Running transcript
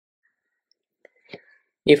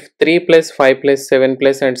If 3 plus 5 plus 7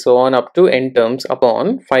 plus and so on up to n terms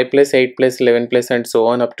upon 5 plus 8 plus 11 plus and so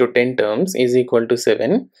on up to 10 terms is equal to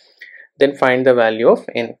 7, then find the value of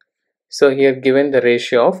n. So here given the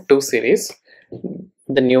ratio of two series,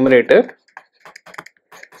 the numerator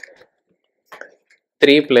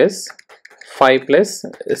 3 plus 5 plus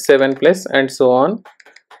 7 plus and so on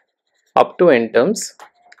up to n terms,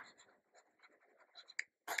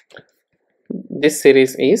 this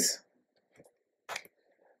series is,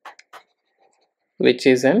 which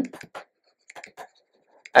is an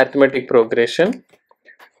arithmetic progression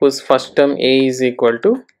whose first term a is equal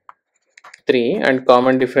to 3 and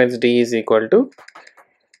common difference d is equal to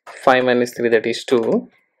 5 minus 3, that is 2,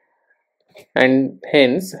 and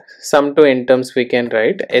hence sum to n terms we can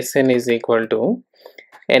write Sn is equal to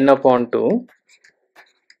n upon 2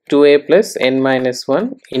 2a plus n minus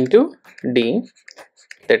 1 into d,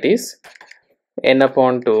 that is n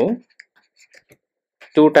upon 2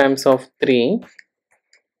 2 times of 3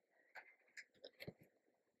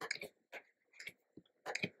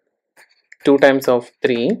 2 times of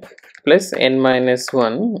 3 plus n minus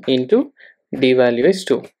 1 into d value is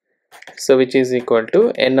 2. So which is equal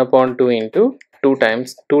to n upon 2 into 2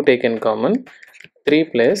 times 2 taken common 3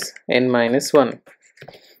 plus n minus 1.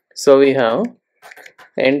 So we have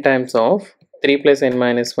n times of 3 plus n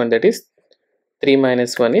minus 1, that is 3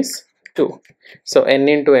 minus 1 is 2. So n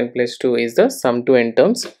into n plus 2 is the sum to n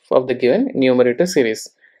terms of the given numerator series.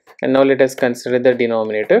 And now let us consider the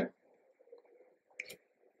denominator.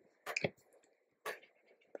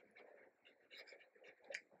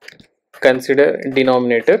 Consider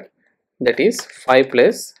denominator, that is 5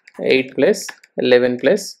 plus 8 plus 11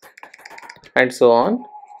 plus and so on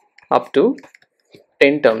up to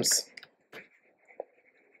 10 terms.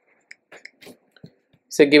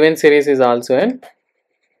 So given series is also an,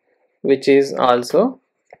 which is also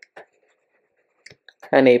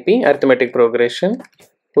an AP arithmetic progression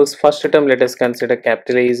whose first term let us consider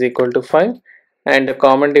capital A is equal to 5 and the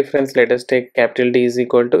common difference let us take capital D is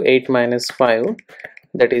equal to 8 minus 5,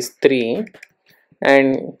 that is 3,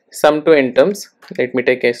 and sum to n terms let me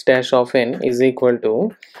take s dash of n is equal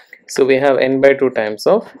to, so we have n by 2 times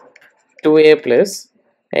of 2a plus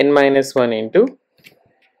n minus 1 into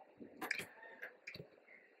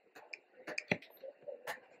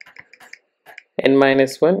n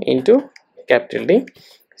minus 1 into capital D.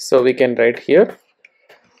 So we can write here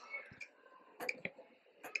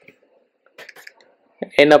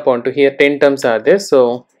n upon 2, here 10 terms are there,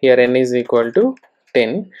 so here n is equal to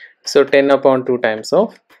 10. So 10 upon 2 times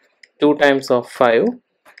of 2 times of 5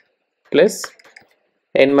 plus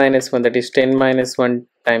n minus 1, that is 10 minus 1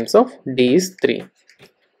 times of d is 3.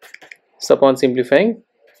 So upon simplifying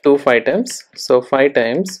 2 5 times, so 5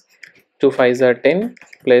 times 2 5s are 10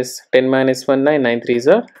 plus 10 minus 1 9, 9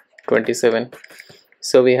 3s are 27.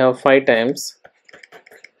 So we have 5 times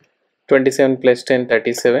 27 plus 10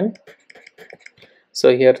 37.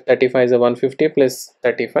 So here 35 is a 150 plus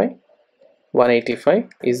 35 185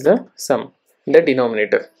 is the sum, the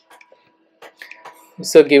denominator.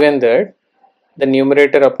 So given that the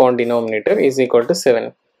numerator upon denominator is equal to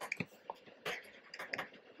 7,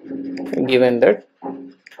 given that,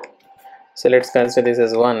 so let's consider this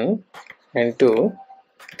as 1 and 2,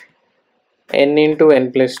 n into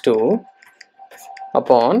n plus 2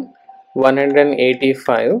 upon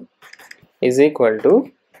 185 is equal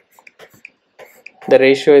to, the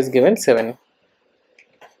ratio is given 7,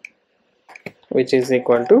 which is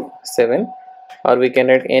equal to 7, or we can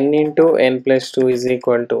write n into n plus 2 is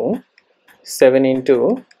equal to 7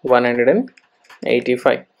 into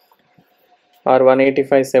 185, or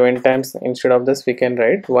 185 7 times. Instead of this we can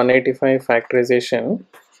write 185 factorization,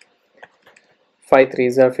 5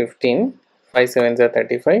 3s are 15, 5 7s are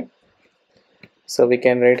 35. So we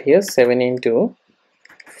can write here 7 into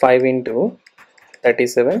 5 into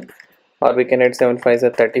 37, or we can write 7 5s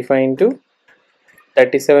are 35 into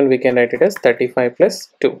 37, we can write it as 35 plus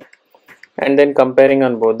 2. And then comparing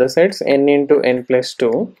on both the sides, n into n plus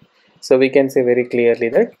 2, so we can say very clearly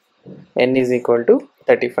that n is equal to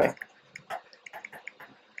 35.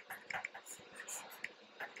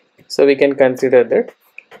 So we can consider that,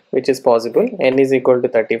 which is possible, n is equal to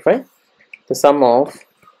 35. The sum of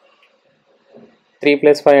 3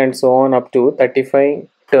 plus 5 and so on up to 35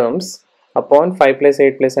 terms upon 5 plus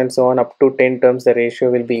 8 plus and so on up to 10 terms, the ratio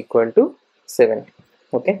will be equal to 7.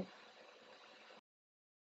 Okay.